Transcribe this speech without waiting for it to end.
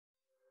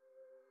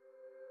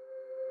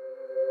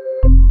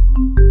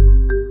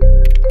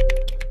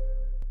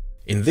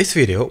In this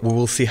video, we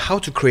will see how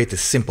to create a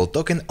simple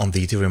token on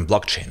the Ethereum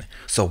blockchain.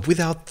 So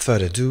without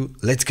further ado,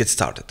 let's get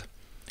started.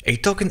 A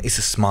token is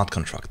a smart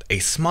contract. A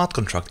smart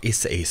contract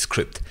is a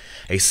script,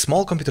 a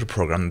small computer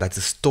program that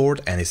is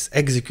stored and is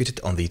executed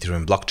on the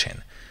Ethereum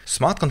blockchain.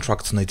 Smart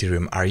contracts on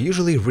Ethereum are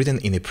usually written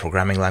in a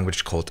programming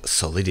language called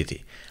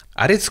Solidity.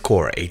 At its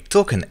core, a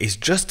token is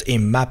just a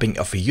mapping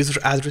of a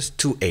user address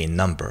to a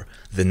number.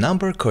 The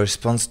number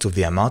corresponds to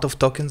the amount of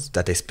tokens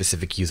that a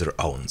specific user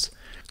owns.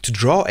 To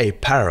draw a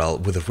parallel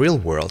with the real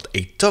world,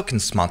 a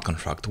token smart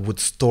contract would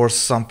store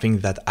something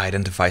that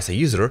identifies a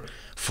user,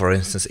 for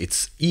instance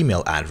its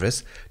email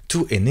address,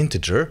 to an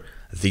integer,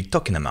 the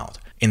token amount.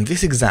 In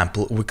this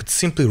example, we could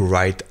simply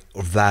write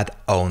Vlad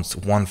owns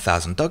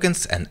 1000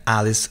 tokens and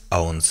Alice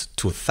owns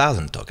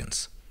 2000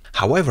 tokens.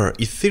 However,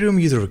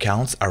 Ethereum user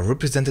accounts are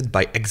represented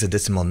by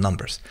hexadecimal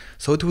numbers,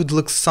 so it would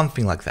look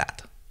something like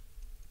that.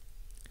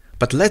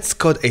 But let's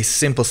code a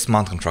simple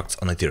smart contract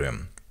on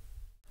Ethereum.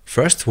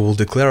 First, we will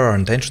declare our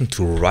intention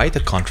to write a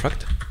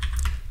contract,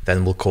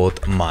 then we'll call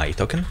it my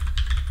token.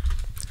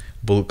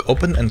 We'll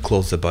open and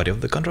close the body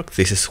of the contract.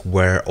 This is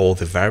where all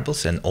the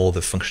variables and all the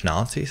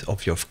functionalities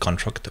of your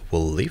contract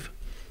will live.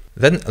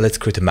 Then let's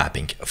create a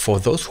mapping. For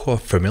those who are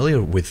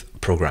familiar with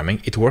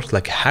programming, it works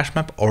like a hash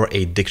map or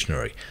a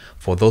dictionary.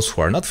 For those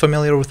who are not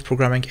familiar with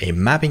programming, a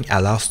mapping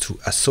allows to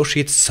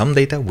associate some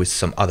data with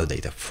some other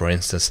data. For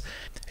instance,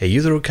 a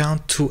user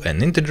account to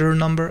an integer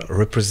number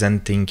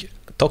representing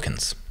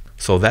tokens.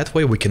 So that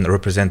way we can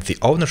represent the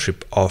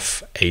ownership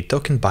of a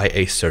token by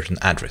a certain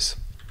address.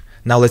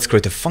 Now let's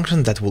create a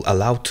function that will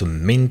allow to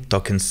mint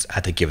tokens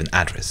at a given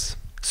address.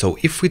 So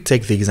if we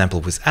take the example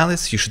with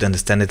Alice, you should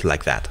understand it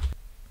like that.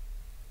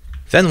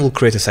 Then we'll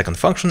create a second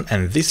function,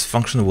 and this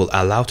function will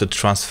allow to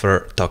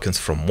transfer tokens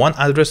from one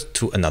address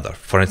to another,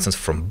 for instance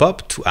from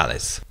Bob to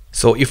Alice.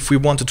 So if we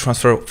want to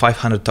transfer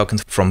 500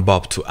 tokens from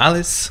Bob to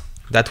Alice,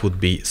 that would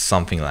be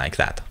something like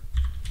that.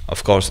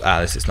 Of course,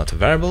 Alice is not a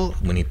variable,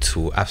 we need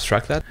to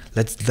abstract that.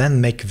 Let's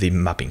then make the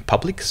mapping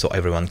public so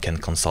everyone can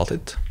consult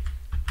it,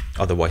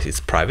 otherwise it's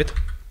private.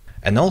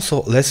 And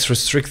also let's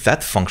restrict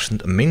that function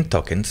mint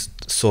tokens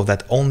so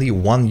that only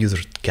one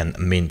user can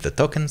mint the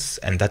tokens,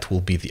 and that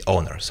will be the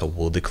owner. So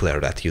we'll declare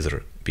that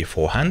user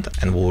beforehand,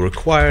 and we'll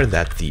require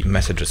that the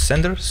message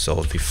sender,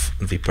 so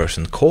the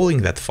person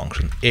calling that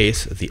function,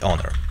 is the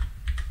owner.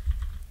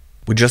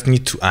 We just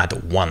need to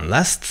add one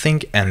last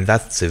thing, and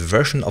that's the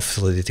version of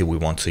Solidity we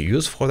want to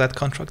use for that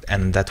contract,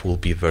 and that will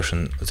be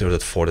version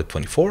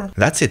 0.4.24.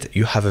 That's it,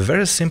 you have a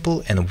very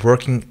simple and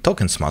working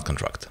token smart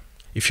contract.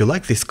 If you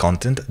like this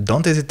content,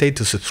 don't hesitate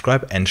to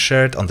subscribe and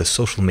share it on the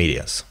social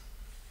medias.